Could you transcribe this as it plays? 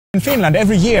In Finland,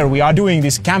 every year we are doing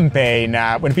this campaign.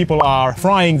 When people are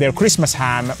frying their Christmas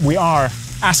ham, we are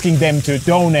asking them to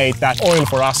donate that oil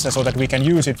for us so that we can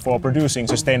use it for producing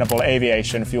sustainable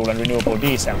aviation fuel and renewable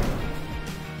diesel.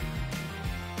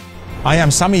 I am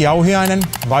Sami Jauhiainen,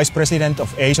 Vice President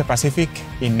of Asia Pacific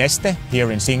in Neste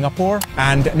here in Singapore.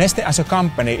 And Neste as a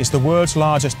company is the world's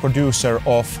largest producer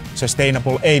of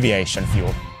sustainable aviation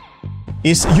fuel.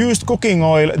 Is used cooking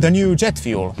oil the new jet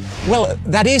fuel? Well,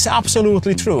 that is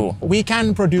absolutely true. We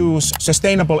can produce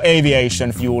sustainable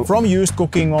aviation fuel from used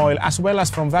cooking oil as well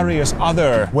as from various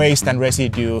other waste and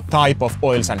residue type of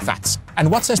oils and fats.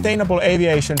 And what sustainable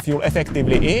aviation fuel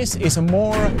effectively is a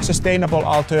more sustainable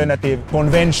alternative,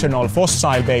 conventional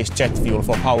fossil-based jet fuel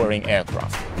for powering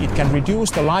aircraft. It can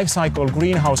reduce the life cycle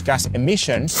greenhouse gas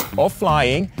emissions of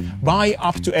flying by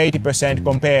up to 80%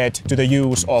 compared to the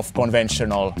use of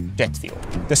conventional jet fuel.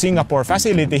 The Singapore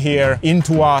facility here in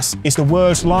Tuas is the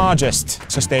world's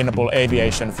largest sustainable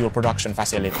aviation fuel production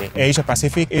facility. Asia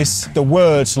Pacific is the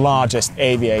world's largest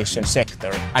aviation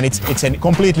sector, and it's a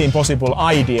completely impossible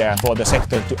idea for the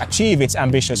sector to achieve its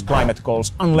ambitious climate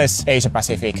goals unless Asia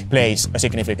Pacific plays a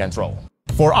significant role.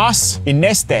 For us in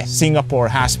Neste, Singapore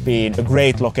has been a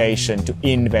great location to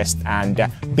invest and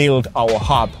build our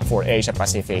hub for Asia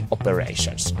Pacific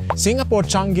operations. Singapore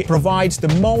Changi provides the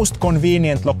most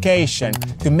convenient location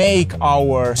to make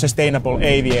our sustainable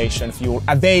aviation fuel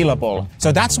available.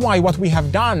 So that's why what we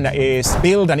have done is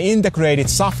build an integrated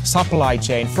supply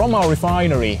chain from our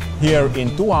refinery here in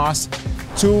Tuas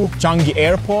to Changi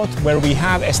Airport, where we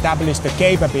have established the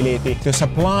capability to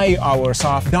supply our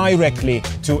SAF directly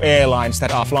to airlines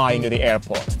that are flying to the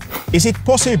airport. Is it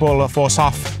possible for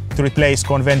SAF to replace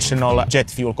conventional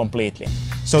jet fuel completely?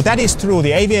 So that is true.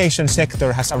 The aviation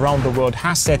sector around the world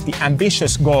has set the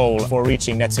ambitious goal for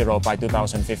reaching net zero by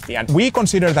 2050, and we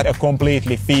consider that a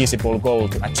completely feasible goal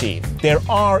to achieve. There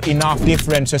are enough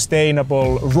different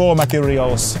sustainable raw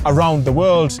materials around the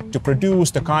world to produce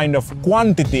the kind of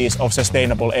quantities of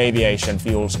sustainable aviation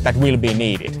fuels that will be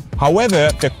needed.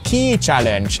 However, the key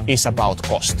challenge is about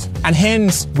cost, and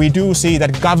hence we do see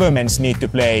that governments need to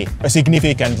play a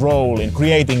significant role in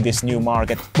creating this new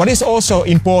market. What is also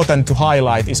important to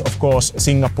highlight is, of course,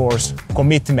 Singapore's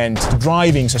commitment to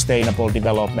driving sustainable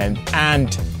development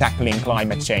and tackling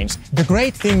climate change. The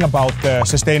great thing about the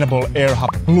Sustainable Air Hub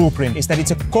blueprint is that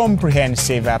it's a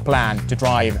comprehensive plan to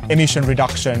drive emission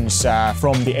reductions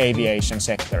from the aviation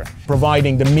sector,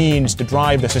 providing the means to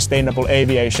drive the sustainable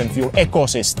aviation fuel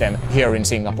ecosystem here in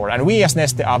Singapore. And we as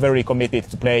Neste are very committed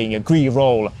to playing a key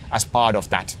role as part of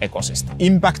that ecosystem.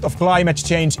 Impact of climate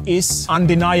change is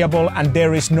undeniable, and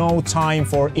there is no time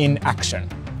for inaction.